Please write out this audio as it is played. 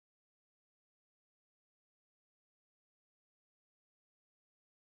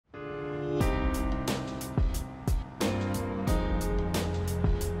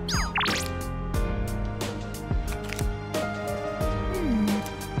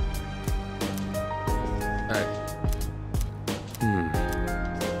Hey.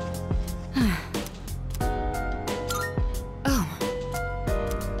 Oh.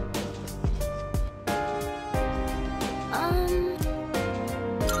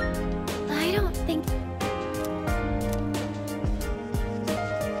 I don't think...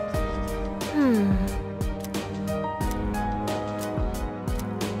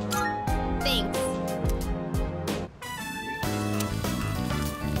 Thanks.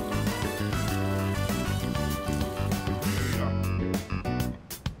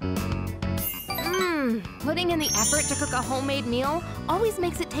 Putting in the effort to cook a homemade meal always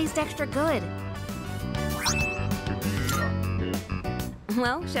makes it taste extra good.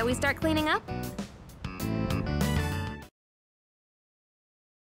 Well, shall we start cleaning up?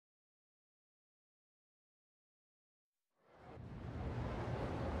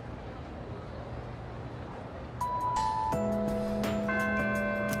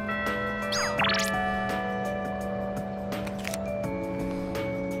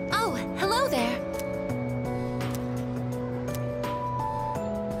 Oh, hello there.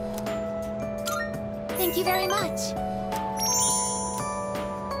 Thank you very much.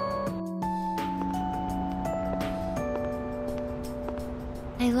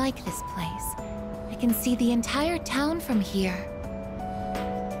 I like this place. I can see the entire town from here.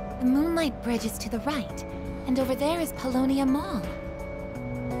 The Moonlight Bridge is to the right, and over there is Polonia Mall.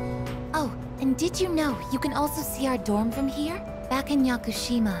 Oh, and did you know you can also see our dorm from here? Back in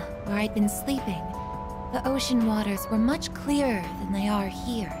Yakushima, where I'd been sleeping, the ocean waters were much clearer than they are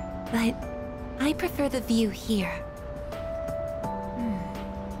here. But I prefer the view here.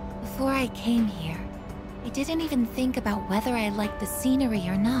 Before I came here, I didn't even think about whether I liked the scenery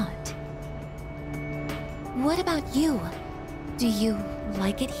or not. What about you? Do you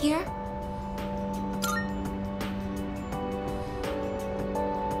like it here?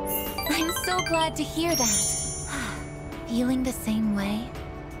 I'm so glad to hear that. Feeling the same way?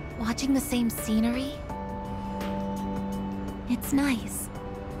 Watching the same scenery? It's nice.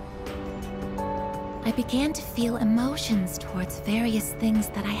 I began to feel emotions towards various things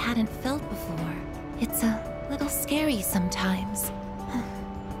that I hadn't felt before. It's a little scary sometimes.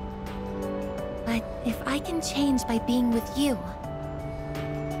 But if I can change by being with you,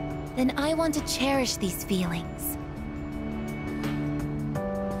 then I want to cherish these feelings.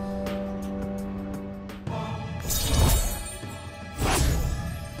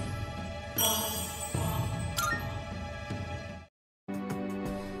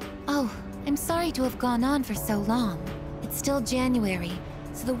 Oh, I'm sorry to have gone on for so long. It's still January,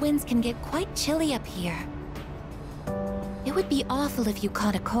 so the winds can get quite chilly up here. It would be awful if you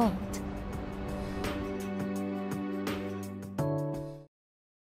caught a cold.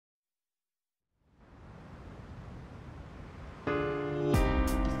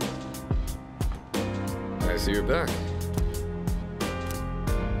 I see you're back.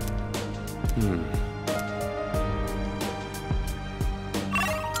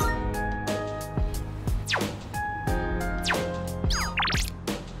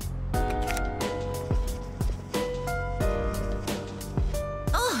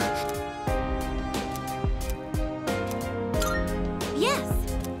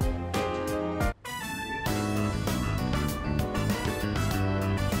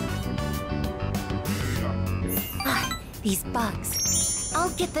 These bugs.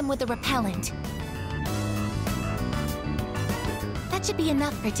 I'll get them with the repellent. That should be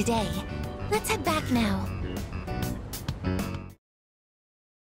enough for today. Let's head back now.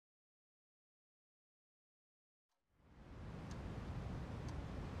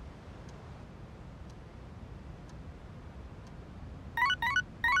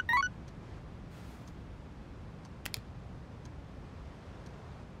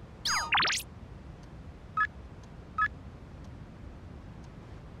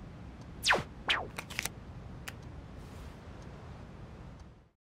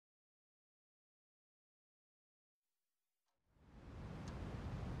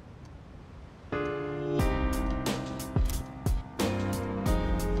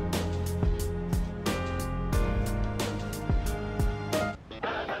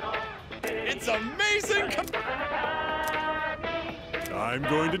 It's amazing! I'm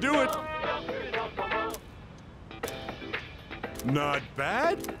going to do it. Not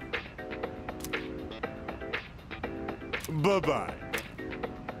bad? Bye-bye.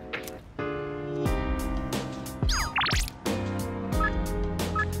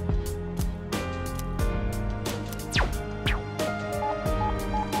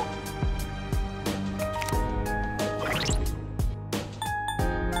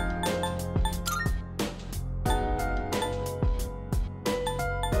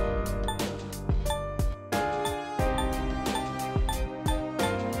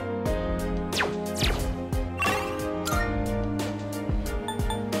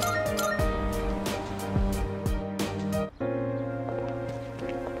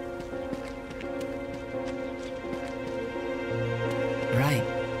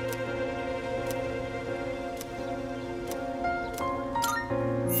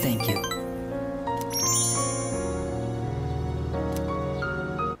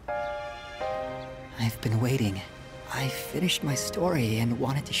 I've been waiting. I finished my story and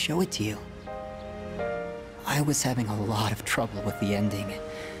wanted to show it to you. I was having a lot of trouble with the ending,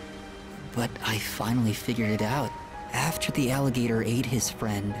 but I finally figured it out. After the alligator ate his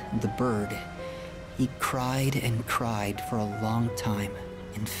friend, the bird, he cried and cried for a long time.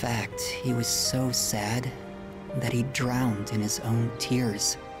 In fact, he was so sad that he drowned in his own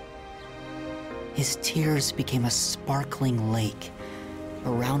tears. His tears became a sparkling lake,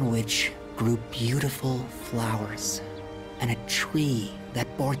 around which grew beautiful flowers, and a tree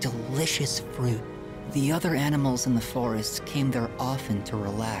that bore delicious fruit. The other animals in the forest came there often to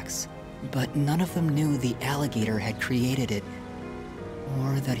relax, but none of them knew the alligator had created it,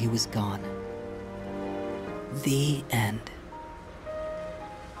 or that he was gone. The end.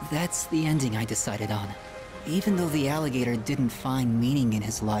 That's the ending I decided on. Even though the alligator didn't find meaning in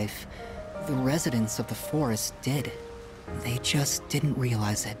his life, the residents of the forest did. They just didn't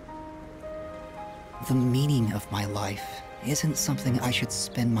realize it. The meaning of my life isn't something I should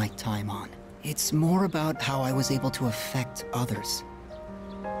spend my time on. It's more about how I was able to affect others.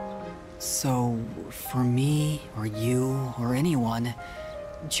 So, for me, or you, or anyone,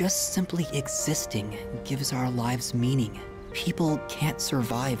 just simply existing gives our lives meaning. People can't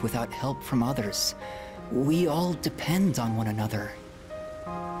survive without help from others. We all depend on one another.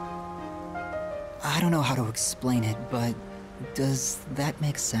 I don't know how to explain it, but does that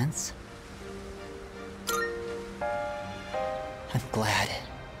make sense? I'm glad.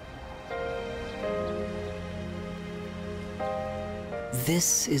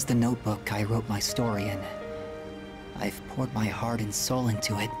 This is the notebook I wrote my story in. I've poured my heart and soul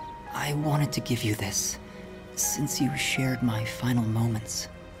into it. I wanted to give you this, since you shared my final moments.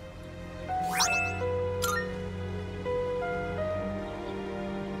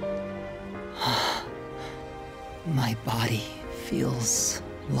 My body feels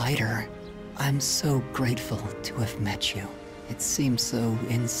lighter. I'm so grateful to have met you. It seems so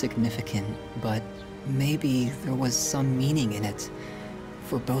insignificant, but maybe there was some meaning in it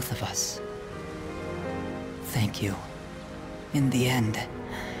for both of us. Thank you. In the end,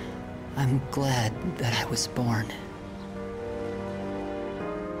 I'm glad that I was born.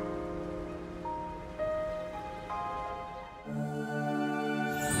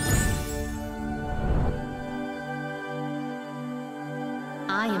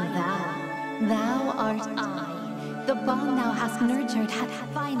 I am thou. Thou art I. The bond thou hast nurtured hath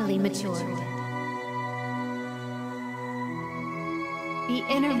finally matured. The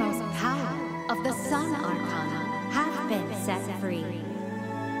innermost power of the Sun Arcana hath been set free.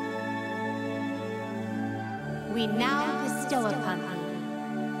 We now bestow upon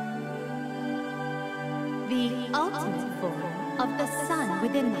thee the ultimate form of the sun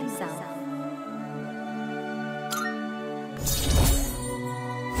within thyself.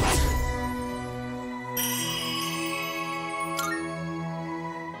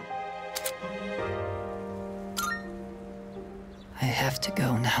 I have to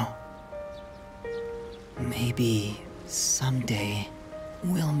go now. Maybe someday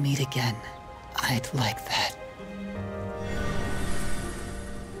we'll meet again. I'd like that.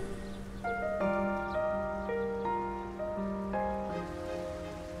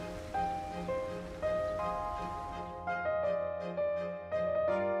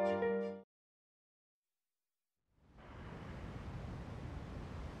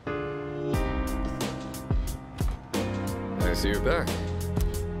 I see you're back.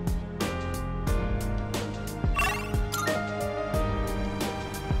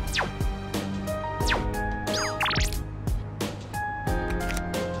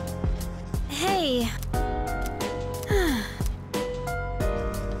 Hey.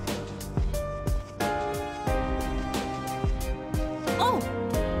 Oh.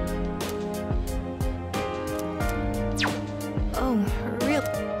 Oh, real.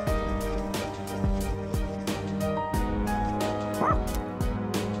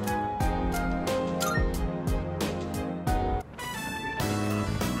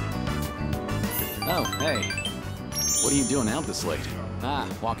 Oh, hey. What are you doing out this late? Ah,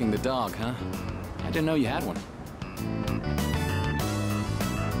 walking the dog, huh? I didn't know you had one.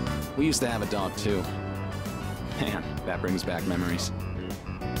 We used to have a dog, too. Man, that brings back memories.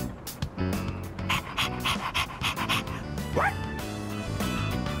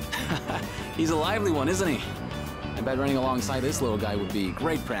 He's a lively one, isn't he? I bet running alongside this little guy would be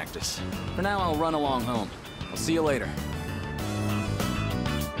great practice. For now, I'll run along home. I'll see you later.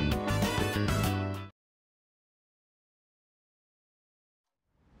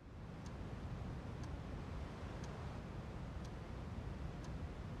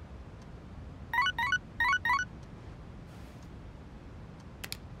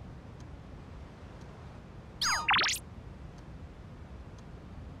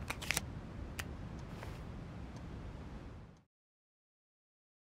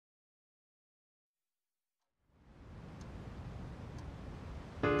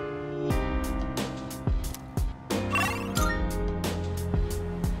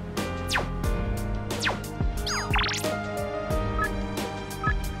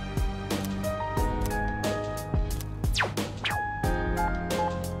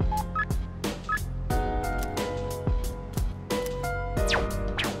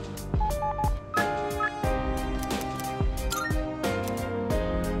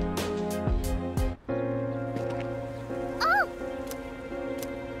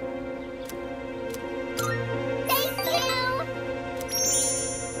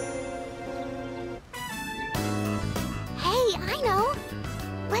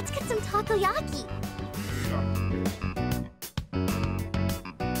 takoyaki.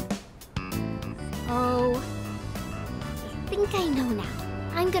 Oh, I think I know now.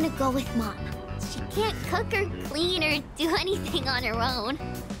 I'm gonna go with Mom. She can't cook or clean or do anything on her own.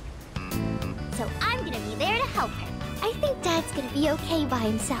 So I'm gonna be there to help her. I think Dad's gonna be okay by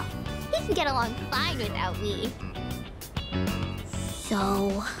himself. He can get along fine without me.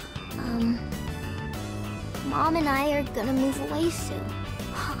 So, Mom and I are gonna move away soon.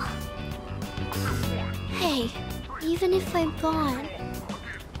 Hey, even if I'm gone,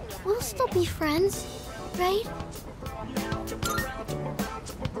 we'll still be friends, right?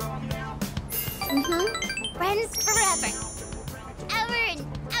 Mm-hmm. Friends forever.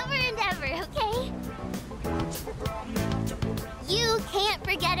 Ever, okay? You can't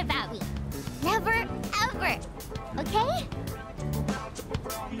forget about me. Never, ever. Okay?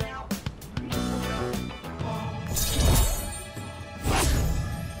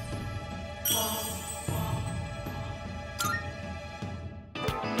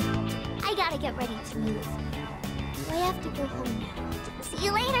 I gotta get ready to move. I have to go home now. See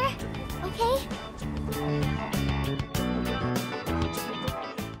you later, okay?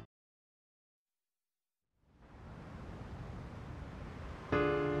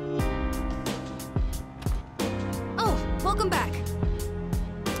 Welcome back.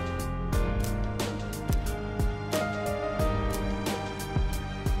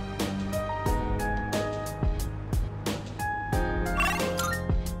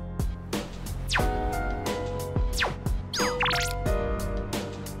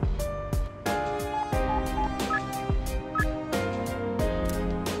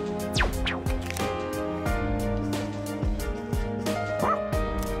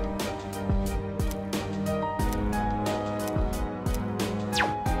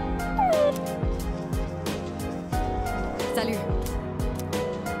 Salut.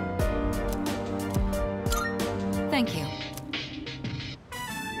 Thank you.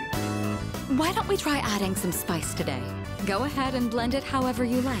 Why don't we try adding some spice today? Go ahead and blend it however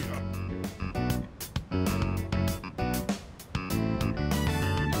you like.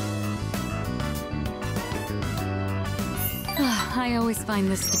 I always find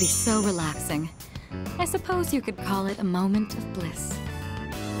this to be so relaxing. I suppose you could call it a moment of bliss.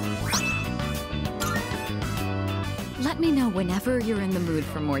 Let me know whenever you're in the mood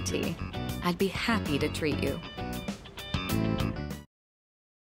for more tea. I'd be happy to treat you.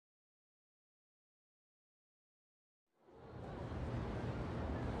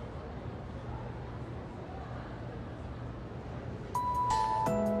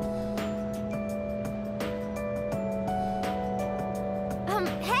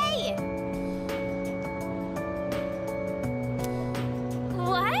 Hey!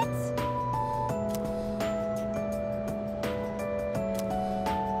 What?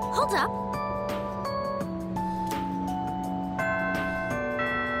 Hold up.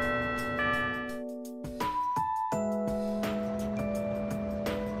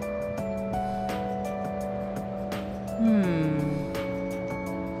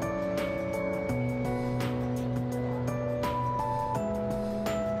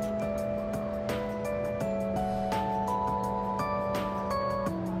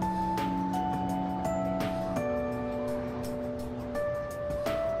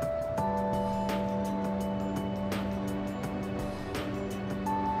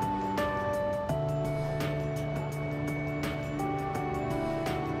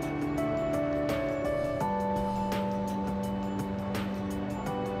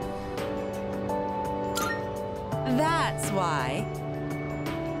 That's why.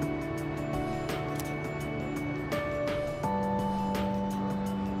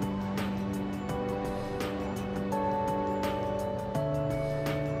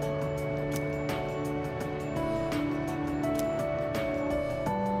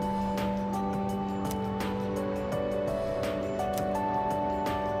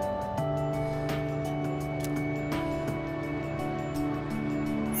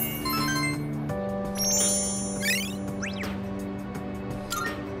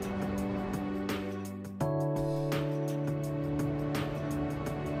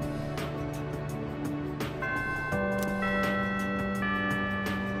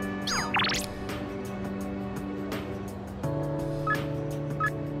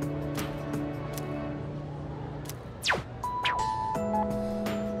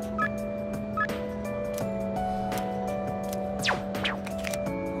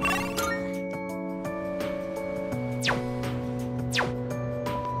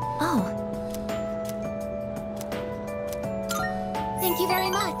 Oh. Thank you very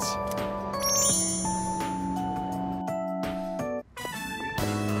much.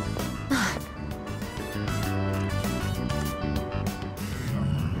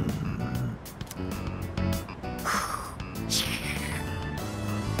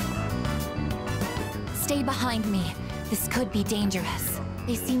 Stay behind me. This could be dangerous.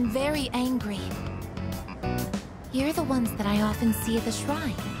 They seem very angry. You're the ones that I often see at the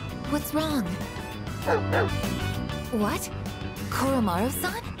shrine. What's wrong? What?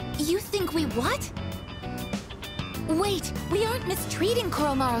 Koromaru-san? You think we what? Wait, we aren't mistreating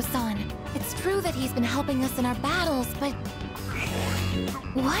Koromaru-san. It's true that he's been helping us in our battles, but...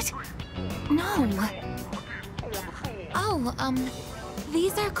 What? No. Oh,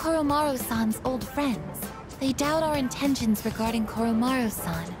 these are Koromaru-san's old friends. They doubt our intentions regarding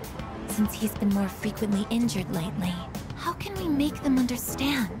Koromaru-san, since he's been more frequently injured lately. How can we make them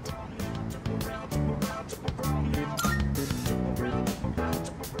understand?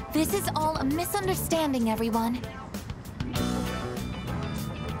 This is all a misunderstanding, everyone.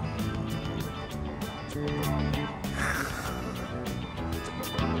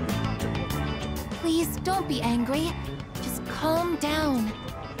 Please, don't be angry. Just calm down.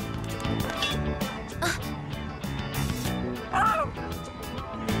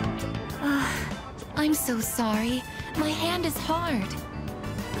 I'm so sorry. My hand is hard.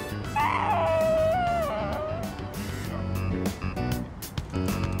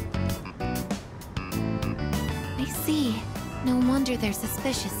 I see. No wonder they're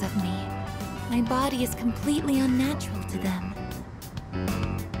suspicious of me. My body is completely unnatural to them.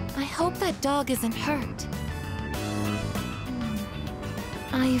 I hope that dog isn't hurt.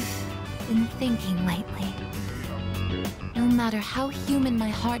 I've been thinking lately. No matter how human my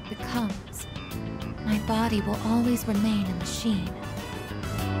heart becomes, my body will always remain a machine.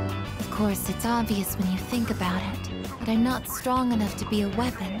 Of course, it's obvious when you think about it, but I'm not strong enough to be a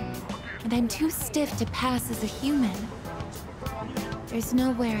weapon, and I'm too stiff to pass as a human. There's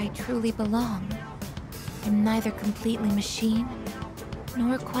nowhere I truly belong. I'm neither completely machine,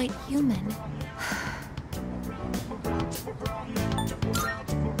 nor quite human.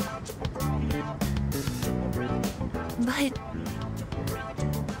 But...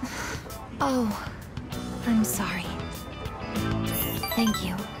 Oh, I'm sorry. Thank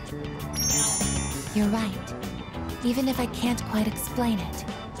you. You're right. Even if I can't quite explain it,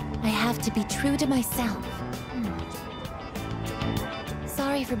 I have to be true to myself.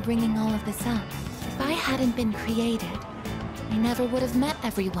 Sorry for bringing all of this up. If I hadn't been created, I never would have met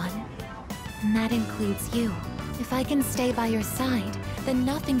everyone. And that includes you. If I can stay by your side, then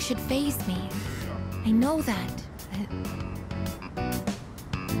nothing should faze me. I know that, but...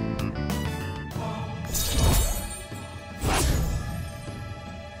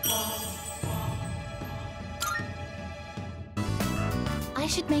 I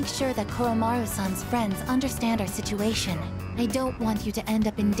should make sure that Koromaru-san's friends understand our situation. I don't want you to end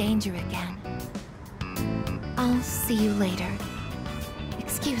up in danger again. I'll see you later.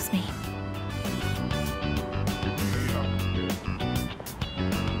 Excuse me.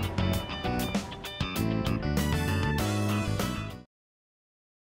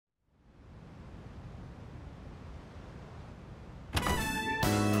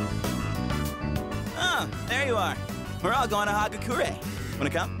 Oh, there you are. We're all going to Hagakure. Wanna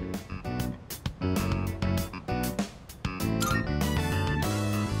come?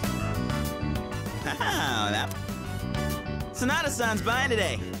 Haha, Sonata-san's buying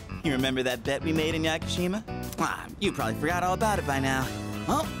today. You remember that bet we made in Yakushima? Ah, you probably forgot all about it by now.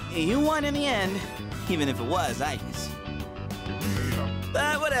 Well, you won in the end, even if it was ice.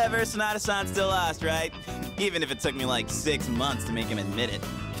 But whatever, Sonata-san still lost, right? Even if it took me like 6 months to make him admit it.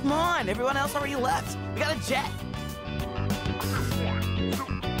 Come on, everyone else already left. We got a jet.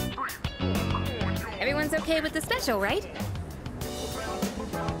 Everyone's okay with the special, right?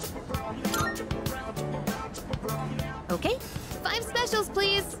 Okay, 5 specials,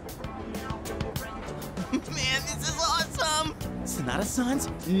 please. Man, this is awesome! Sonata-san's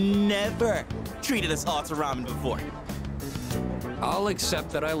never treated us all to ramen before. I'll accept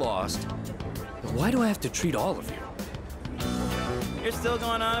that I lost. But why do I have to treat all of you? You're still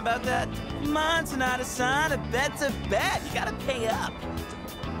going on about that? Come on, Sonata-san, a bet's a bet. You gotta pay up.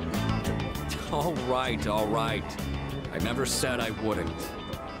 All right, all right. I never said I wouldn't.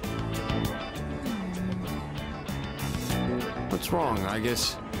 What's wrong? I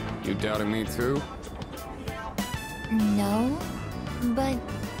guess you doubted me too? No, but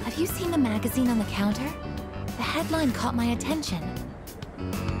have you seen the magazine on the counter? The headline caught my attention.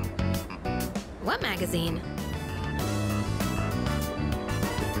 What magazine?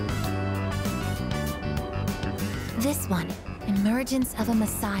 This one, Emergence of a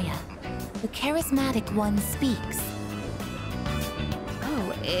Messiah. The charismatic one speaks.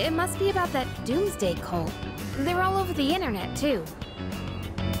 Oh, it must be about that doomsday cult. They're all over the internet, too.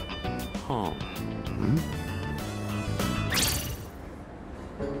 Huh.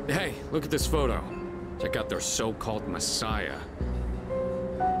 Hey, look at this photo. Check out their so-called messiah.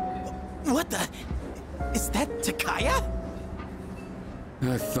 What the? Is that Takaya?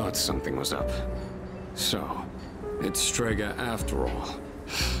 I thought something was up. So, it's Strega after all.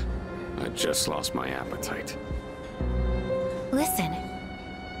 I just lost my appetite. Listen.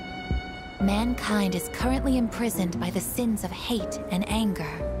 Mankind is currently imprisoned by the sins of hate and anger.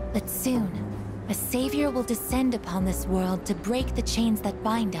 But soon, a savior will descend upon this world to break the chains that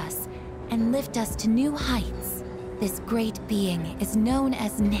bind us and lift us to new heights. This great being is known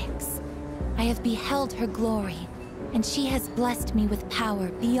as Nyx. I have beheld her glory, and she has blessed me with power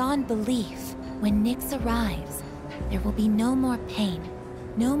beyond belief. When Nyx arrives, there will be no more pain,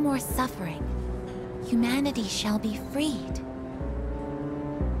 no more suffering. Humanity shall be freed.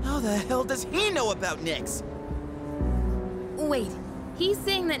 How the hell does he know about Nyx? Wait, he's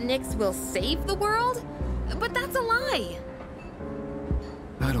saying that Nyx will save the world? But that's a lie!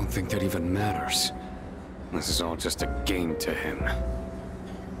 I don't think that even matters. This is all just a game to him.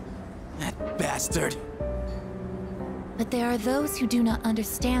 That bastard. But there are those who do not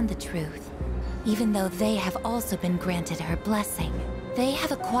understand the truth, even though they have also been granted her blessing. They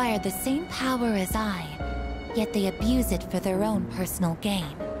have acquired the same power as I, yet they abuse it for their own personal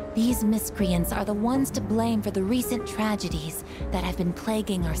gain. These miscreants are the ones to blame for the recent tragedies that have been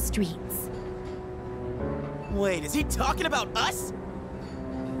plaguing our streets. Wait, is he talking about us?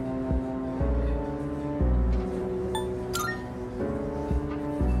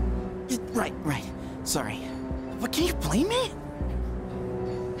 Right. Sorry. But can you blame me?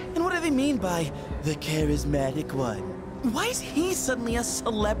 And what do they mean by the charismatic one? Why is he suddenly a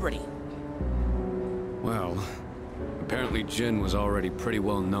celebrity? Well, apparently Jin was already pretty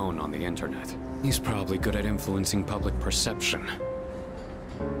well known on the internet. He's probably good at influencing public perception.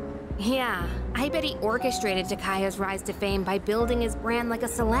 Yeah, I bet he orchestrated Takaya's rise to fame by building his brand like a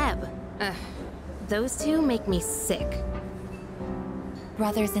celeb. Those two make me sick.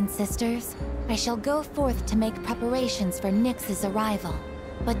 Brothers and sisters, I shall go forth to make preparations for Nyx's arrival.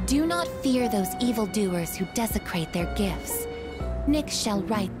 But do not fear those evildoers who desecrate their gifts. Nyx shall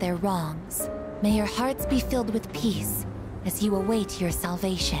right their wrongs. May your hearts be filled with peace as you await your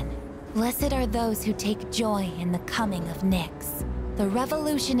salvation. Blessed are those who take joy in the coming of Nyx. The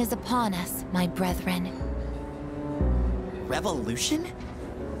revolution is upon us, my brethren. Revolution?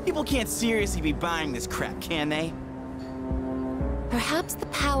 People can't seriously be buying this crap, can they? Perhaps the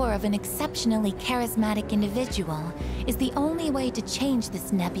power of an exceptionally charismatic individual is the only way to change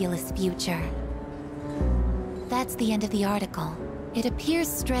this nebulous future. That's the end of the article. It appears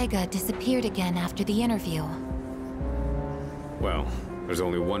Strega disappeared again after the interview. Well, there's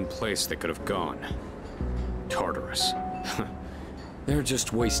only one place they could have gone. Tartarus. They're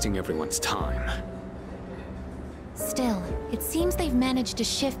just wasting everyone's time. Still, it seems they've managed to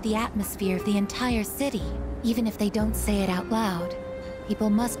shift the atmosphere of the entire city. Even if they don't say it out loud, people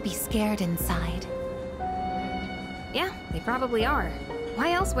must be scared inside. Yeah, they probably are.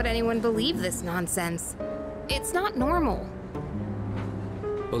 Why else would anyone believe this nonsense? It's not normal.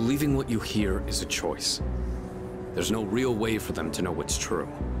 Believing what you hear is a choice. There's no real way for them to know what's true.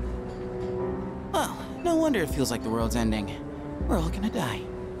 Well, no wonder it feels like the world's ending. We're all gonna die.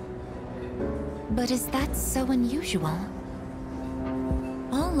 But is that so unusual?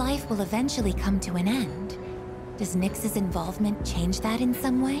 All life will eventually come to an end. Does Nyx's involvement change that in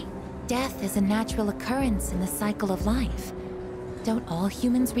some way? Death is a natural occurrence in the cycle of life. Don't all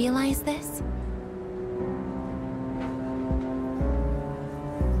humans realize this?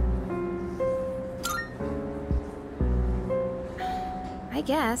 I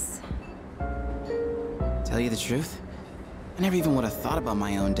guess. Tell you the truth, I never even would have thought about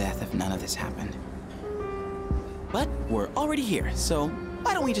my own death if none of this happened. But we're already here, so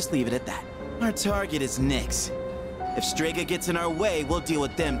why don't we just leave it at that? Our target is Nyx. If Strega gets in our way, we'll deal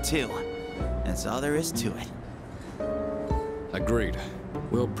with them too. That's all there is to it. Agreed.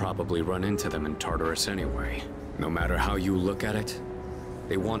 We'll probably run into them in Tartarus anyway. No matter how you look at it,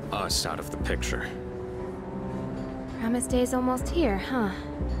 they want us out of the picture. Promise Day's almost here, huh?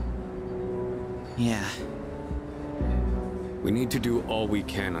 Yeah. We need to do all we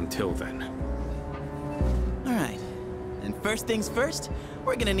can until then. All right. And first things first,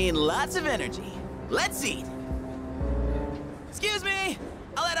 we're gonna need lots of energy. Let's eat! Excuse me!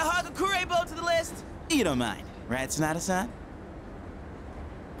 I'll add a Hagakure bow to the list. You don't mind, right, Sonata-san?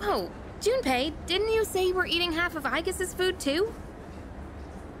 Oh, Junpei, didn't you say you were eating half of Aigis' food too?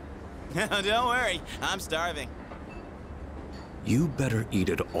 No, don't worry. I'm starving. You better eat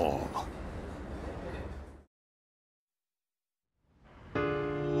it all.